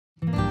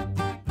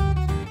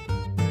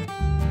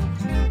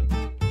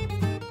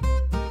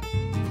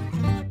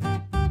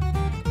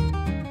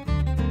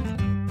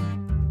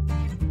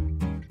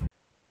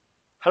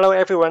Hello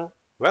everyone,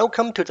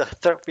 welcome to the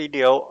third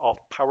video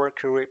of Power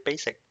Query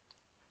Basic.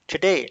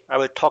 Today I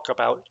will talk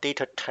about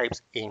data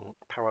types in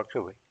Power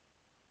Query.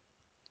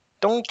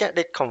 Don't get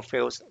it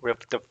confused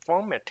with the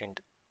formatting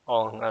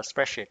on a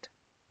spreadsheet.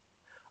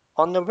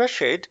 On a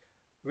worksheet,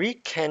 we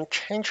can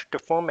change the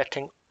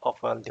formatting of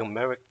a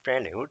numeric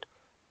value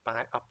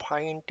by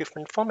applying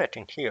different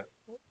formatting here.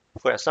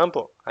 For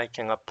example, I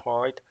can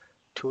apply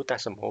to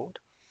decimal.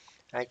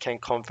 I can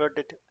convert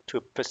it to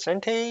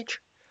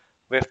percentage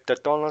with the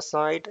dollar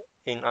sign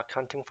in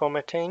accounting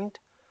formatting,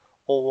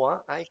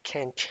 or I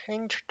can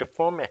change the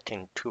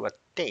formatting to a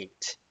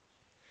date.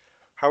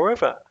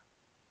 However,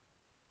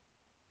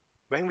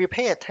 when we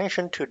pay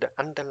attention to the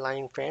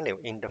underlying value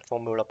in the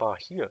formula bar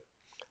here,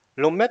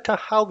 no matter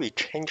how we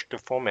change the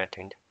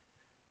formatting,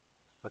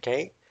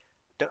 okay,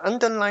 the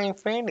underlying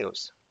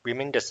values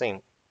remain the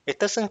same. It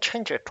doesn't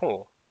change at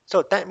all.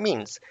 So that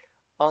means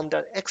on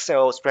the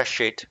Excel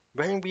spreadsheet,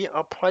 when we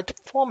apply the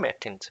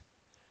formatting,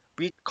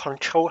 we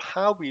control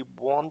how we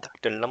want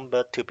the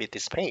number to be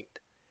displayed.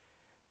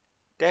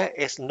 There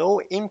is no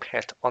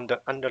impact on the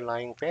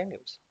underlying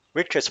values,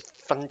 which is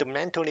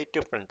fundamentally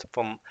different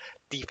from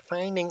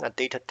defining a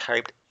data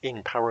type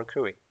in Power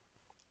Query.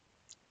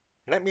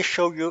 Let me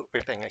show you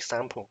with an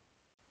example.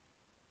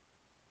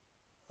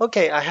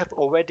 Okay, I have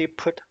already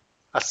put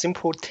a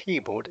simple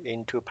table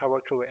into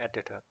Power Query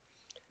Editor.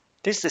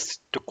 This is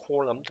the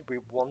column we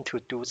want to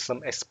do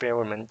some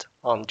experiment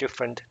on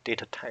different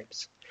data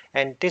types.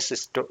 And this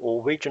is the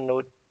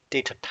original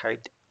data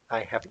type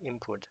I have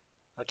input.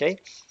 Okay,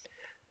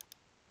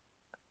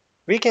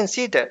 we can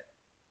see that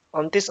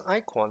on this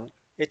icon,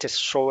 it is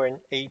showing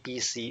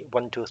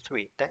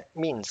ABC123. That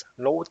means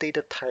no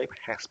data type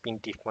has been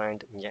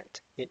defined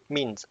yet. It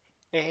means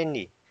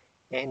any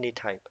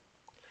type.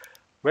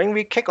 When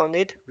we click on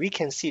it, we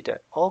can see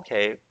that,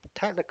 okay,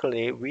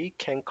 technically we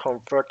can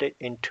convert it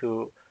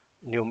into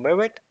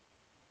numeric,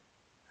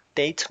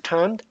 date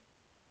termed,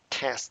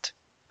 text,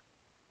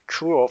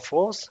 true or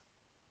false,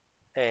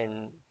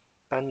 and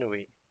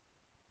binary,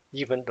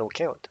 even no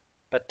count.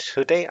 But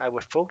today I will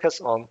focus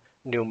on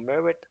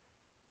numeric,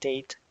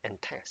 date,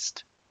 and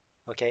text.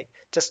 Okay,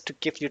 just to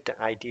give you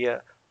the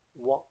idea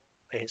what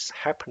is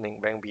happening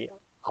when we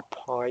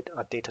apply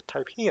a data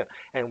type here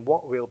and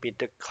what will be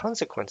the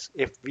consequence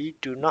if we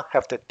do not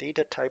have the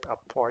data type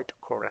applied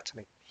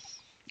correctly.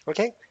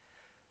 Okay,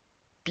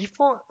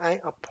 before I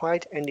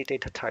applied any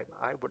data type,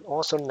 I would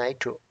also like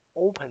to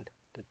open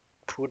the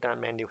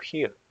pull-down menu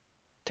here.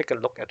 Take a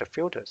look at the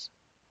filters.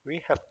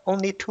 We have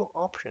only two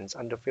options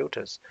under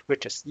filters,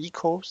 which is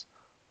equals,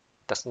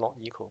 does not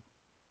equal.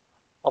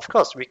 Of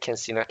course, we can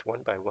select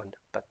one by one,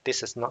 but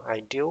this is not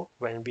ideal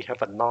when we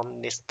have a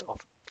long list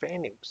of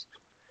values.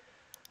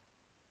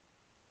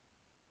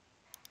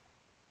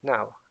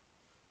 Now,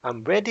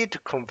 I'm ready to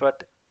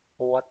convert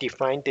or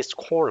define this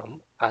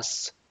column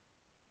as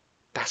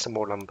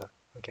decimal number.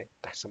 Okay,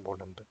 decimal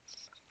number.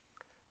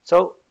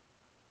 So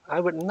I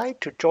would like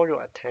to draw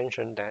your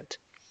attention that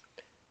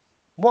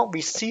what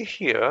we see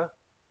here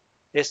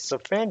is a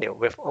value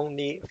with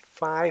only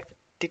 5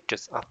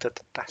 digits after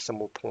the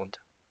decimal point.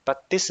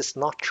 But this is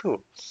not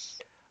true.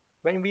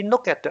 When we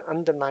look at the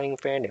underlying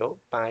value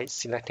by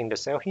selecting the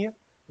cell here,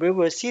 we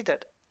will see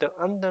that the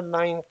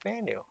underlying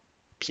value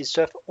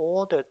preserves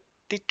all the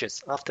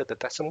digits after the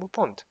decimal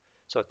point.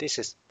 So this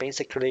is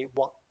basically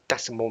what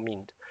decimal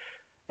means.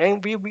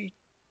 And we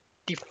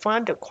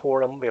define the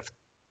column with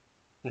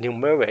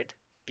numeric,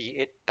 be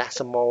it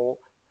decimal,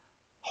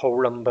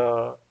 whole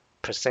number,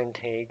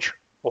 percentage,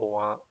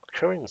 or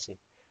currency.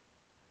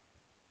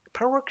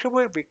 Power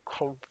Query will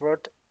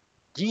convert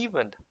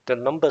even the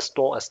number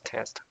stored as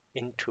text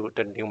into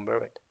the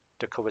numeric,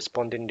 the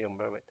corresponding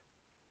numeric.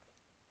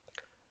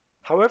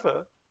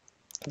 However,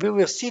 we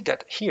will see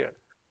that here,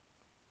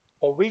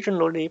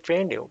 originally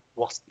value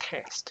was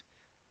text.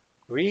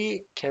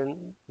 We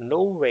can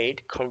no way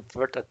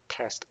convert a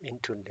text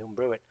into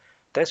numeric.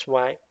 That's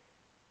why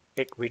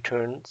it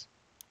returns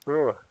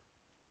error.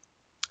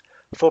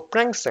 For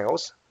blank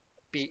cells,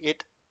 be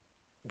it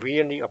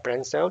really a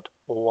blank cell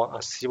or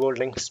a zero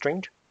length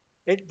string,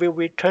 it will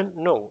return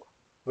no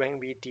when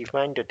we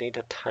define the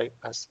data type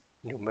as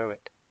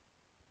numeric.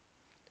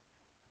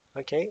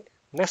 Okay,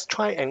 let's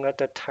try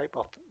another type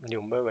of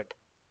numeric,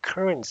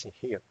 currency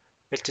here.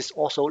 It is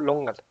also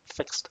known as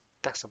fixed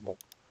decimal.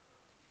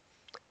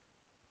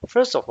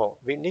 First of all,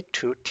 we need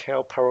to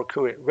tell Power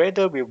Query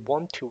whether we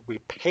want to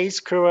replace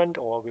current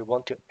or we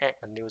want to add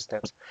a new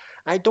step.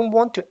 I don't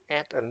want to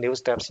add a new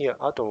step here,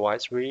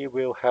 otherwise we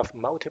will have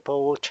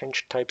multiple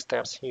change type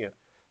steps here.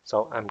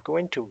 So I'm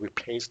going to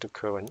replace the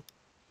current.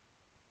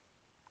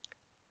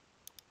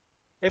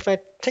 If I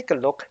take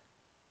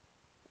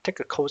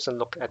a closer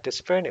look at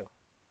this value,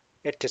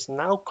 it is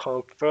now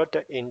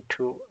converted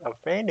into a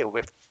value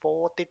with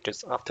 4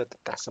 digits after the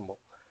decimal.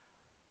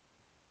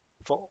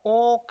 For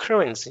all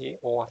currency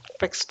or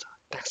fixed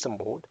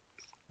decimal,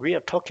 we are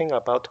talking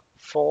about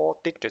 4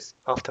 digits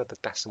after the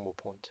decimal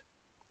point.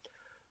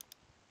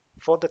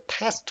 For the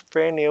text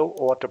value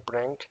or the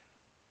blank,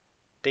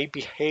 they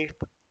behave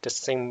the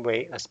same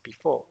way as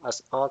before,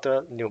 as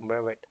other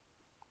numeric.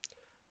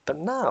 But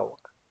now,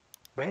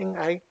 when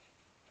I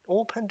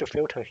open the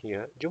filter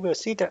here, you will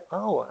see that,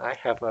 oh, I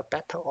have a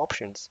better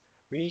options.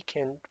 We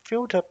can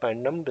filter by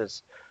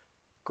numbers,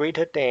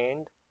 greater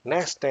than,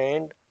 less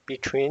than,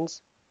 between.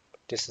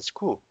 This is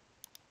cool.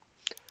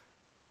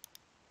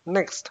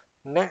 Next,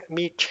 let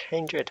me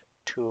change it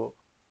to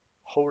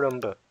whole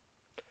number.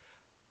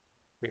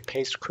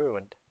 Replace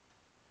current.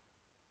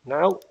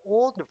 Now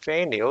all the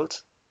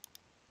values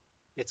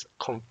is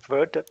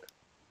converted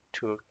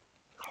to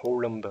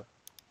whole number.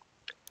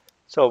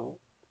 So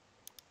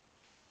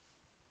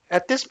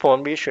at this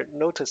point, we should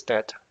notice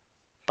that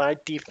by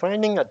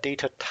defining a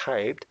data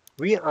type,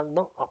 we are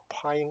not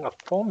applying a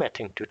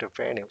formatting to the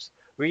values.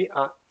 We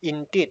are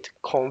indeed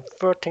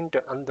converting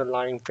the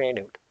underlying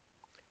value.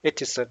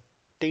 It is a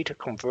data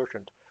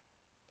conversion.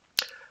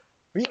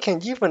 We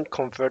can even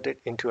convert it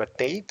into a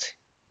date.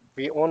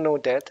 We all know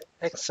that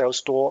Excel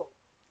stores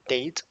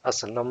date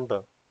as a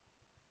number.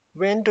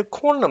 When the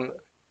column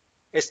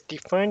is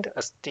defined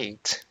as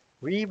date,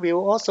 we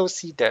will also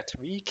see that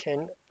we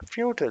can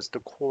filter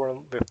the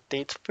column with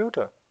date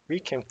filter. We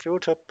can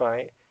filter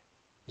by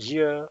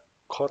year,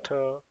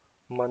 quarter,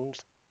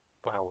 month,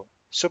 hour.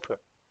 Super.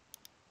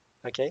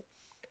 Okay.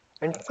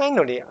 And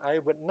finally, I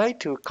would like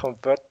to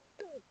convert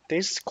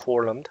this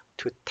column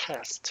to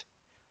text.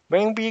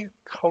 When we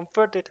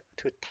convert it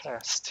to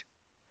text,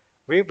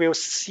 we will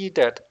see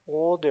that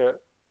all the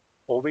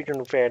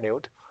original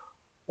values,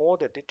 all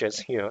the digits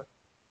here,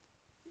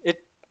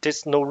 it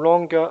is no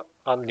longer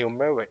a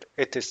numeric,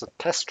 it is a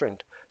text string.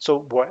 So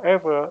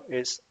whatever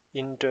is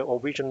in the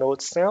original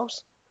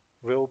cells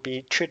will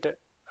be treated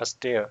as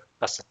there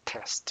as a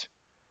text.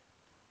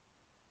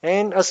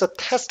 And as a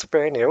text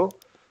value,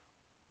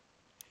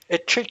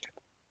 it treats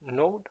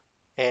node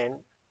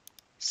and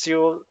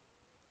zero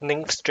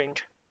length string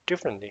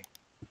differently.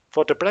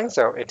 For the blank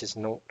cell, it is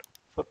node,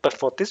 but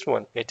for this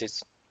one, it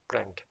is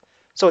blank.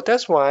 So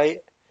that's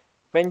why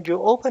when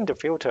you open the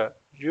filter,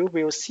 you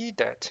will see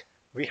that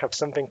we have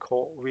something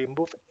called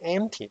remove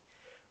empty.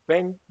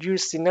 When you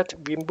select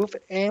remove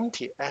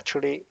empty,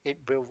 actually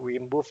it will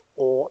remove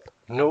all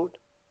node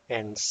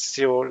and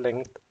zero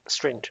length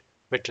string,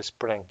 which is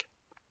blank.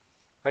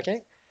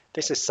 Okay,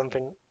 this is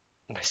something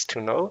nice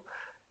to know.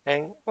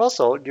 And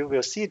also you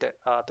will see that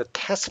the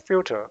text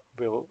filter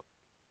will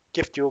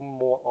give you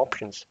more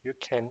options. You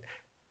can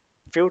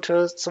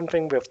filter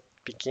something with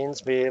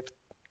begins with,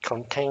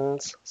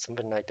 contains,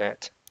 something like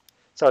that.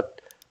 So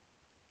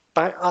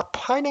by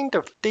applying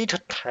the data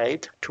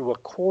type to a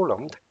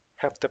column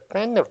have the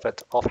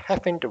benefit of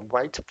having the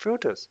right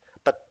filters,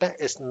 but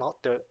that is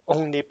not the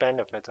only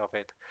benefit of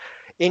it.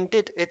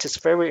 Indeed, it is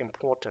very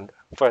important.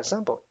 For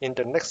example, in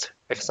the next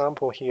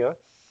example here,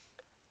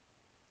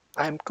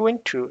 I'm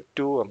going to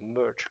do a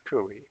merge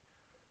query.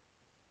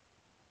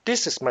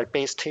 This is my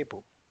base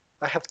table.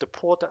 I have the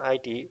porter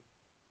ID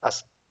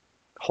as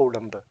whole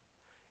number.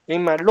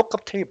 In my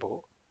lookup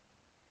table,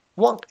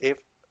 what if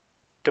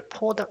the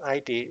porter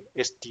ID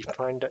is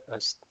defined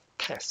as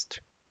test?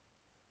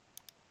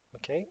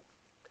 Okay,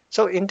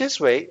 so in this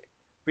way,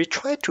 we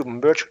try to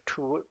merge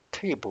two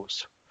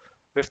tables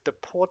with the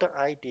porter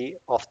ID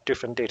of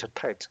different data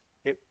types.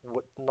 It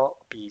would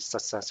not be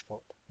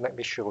successful. Let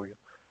me show you.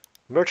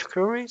 Merge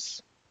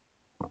queries.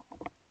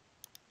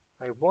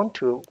 I want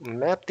to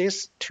map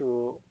this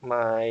to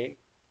my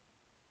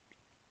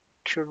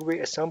query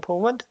example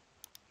one.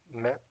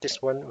 Map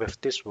this one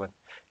with this one.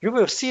 You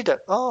will see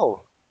that,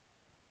 oh,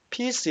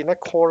 please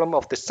select column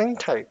of the same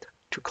type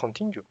to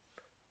continue.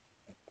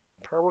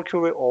 Power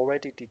Query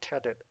already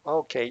detected,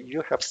 okay,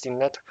 you have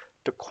selected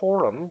the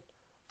column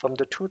from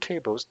the two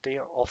tables, they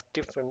are of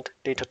different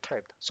data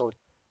type. So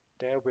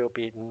there will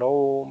be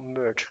no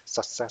merge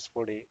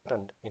successfully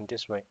done in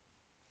this way.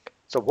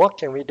 So what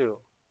can we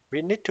do?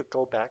 We need to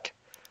go back.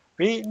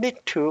 We need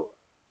to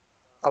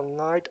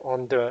align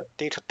on the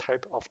data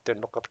type of the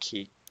lookup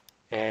key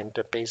and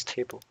the base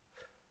table.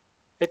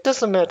 It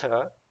doesn't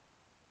matter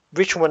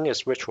which one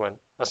is which one,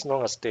 as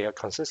long as they are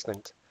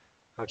consistent.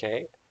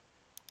 Okay.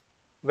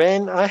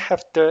 When I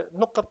have the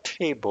lookup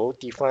table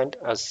defined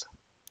as,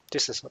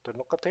 this is the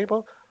lookup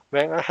table,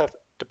 when I have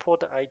the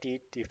porter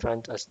ID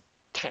defined as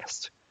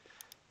test,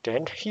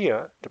 then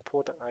here the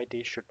porter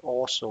ID should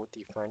also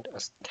defined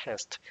as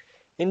test.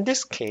 In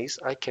this case,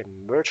 I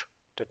can merge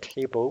the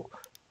table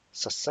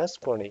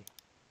successfully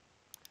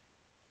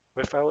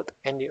without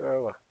any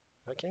error.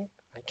 Okay,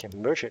 I can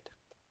merge it.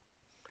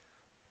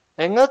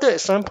 Another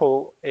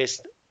example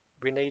is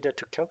related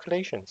to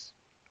calculations.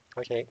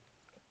 Okay,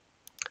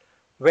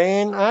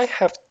 when I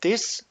have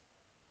this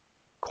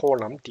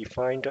column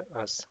defined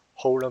as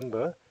whole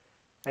number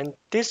and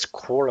this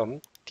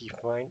column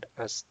defined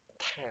as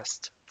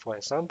test, for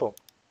example,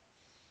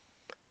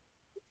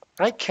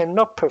 I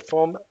cannot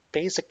perform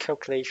basic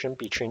calculation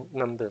between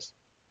numbers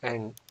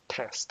and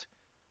test.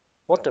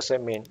 What does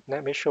that mean?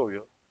 Let me show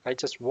you. I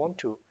just want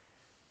to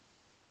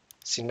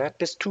select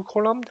these two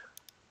columns,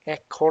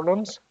 add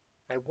columns.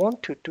 I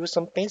want to do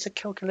some basic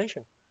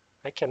calculation.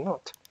 I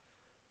cannot.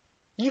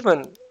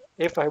 Even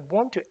if I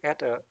want to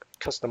add a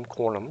custom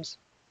columns,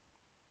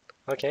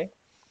 okay,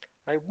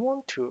 I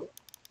want to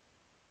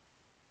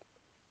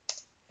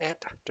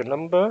add the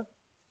number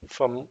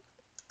from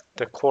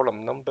the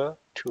column number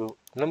to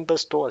number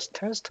stored as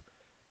test.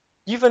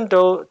 Even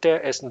though there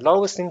is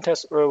no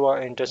syntax error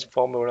in this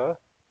formula,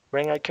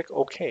 when I click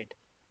OK,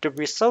 the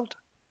result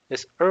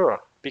is error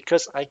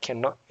because I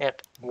cannot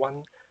add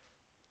 1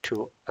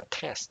 to a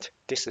test.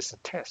 This is a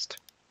test.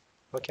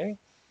 Okay.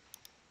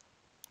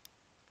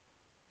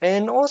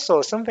 And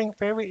also something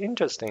very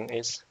interesting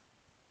is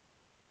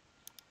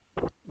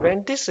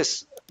when this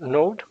is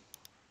node,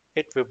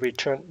 it will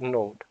return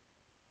node.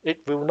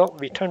 It will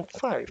not return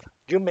 5.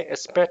 You may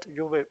expect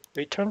you will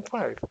return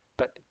 5,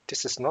 but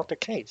this is not the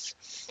case.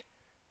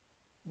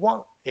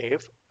 What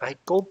if I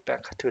go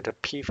back to the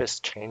previous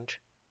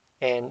change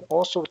and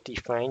also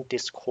define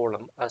this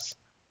column as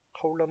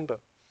whole number?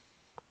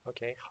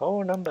 Okay,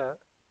 whole number,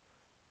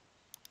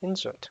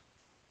 insert,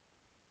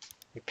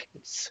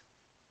 replace.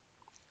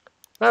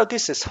 Now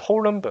this is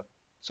whole number.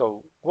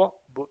 So what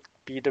would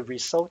be the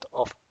result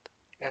of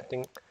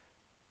adding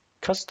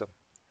custom?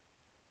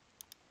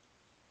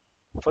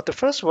 For the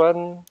first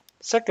one,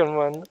 second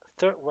one,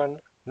 third one,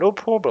 no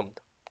problem.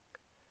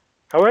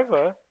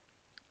 However,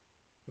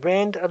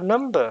 when a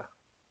number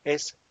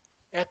is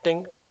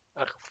adding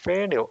a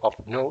value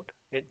of node,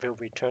 it will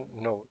return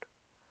node.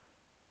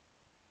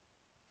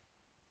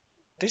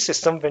 This is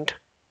something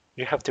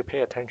you have to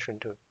pay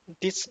attention to.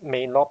 This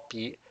may not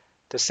be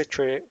the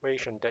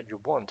situation that you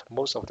want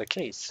most of the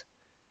case.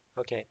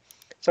 Okay,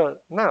 so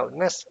now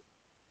let's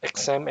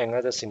examine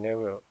another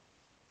scenario.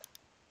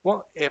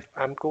 What if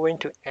I'm going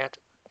to add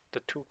the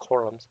two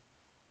columns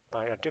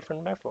by a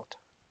different method?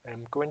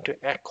 I'm going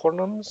to add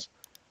columns,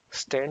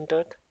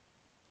 standard,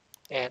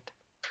 add.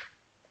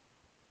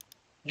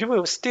 You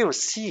will still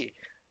see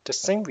the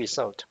same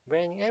result.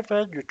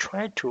 Whenever you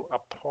try to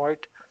apply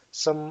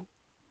some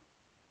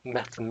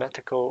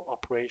mathematical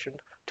operation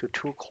to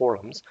two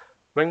columns,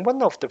 when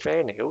one of the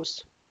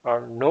values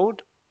are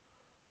node,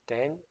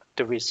 then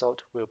the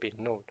result will be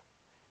node.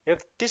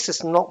 If this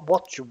is not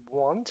what you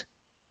want,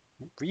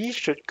 we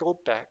should go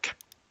back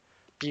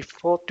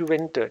before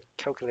doing the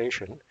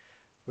calculation.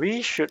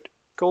 We should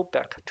go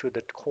back to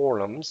the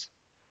columns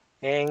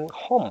and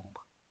home,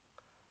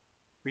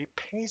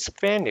 replace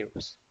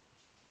values,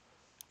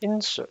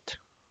 insert.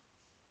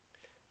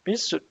 We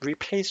should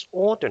replace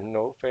all the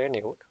node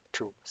value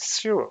to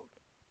 0.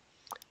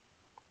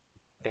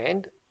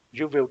 Then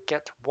you will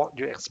get what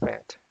you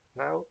expect.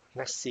 Now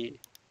let's see.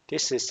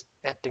 This is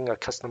adding a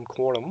custom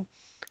column.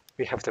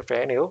 We have the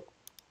value.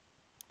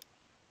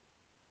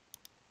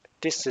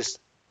 This is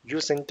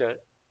using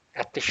the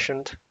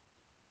addition.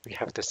 We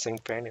have the same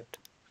value.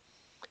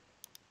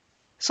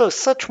 So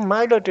such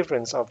minor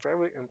differences are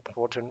very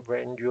important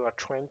when you are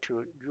trying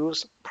to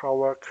use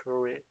Power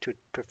Query to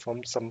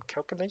perform some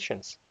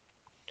calculations.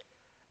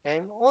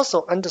 And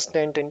also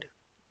understanding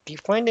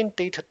defining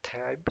data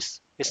types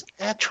is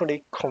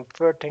actually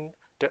converting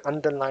the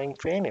underlying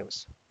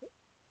values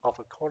of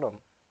a column.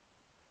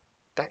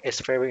 That is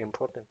very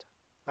important.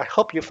 I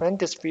hope you find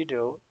this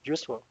video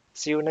useful.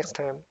 See you next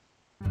time.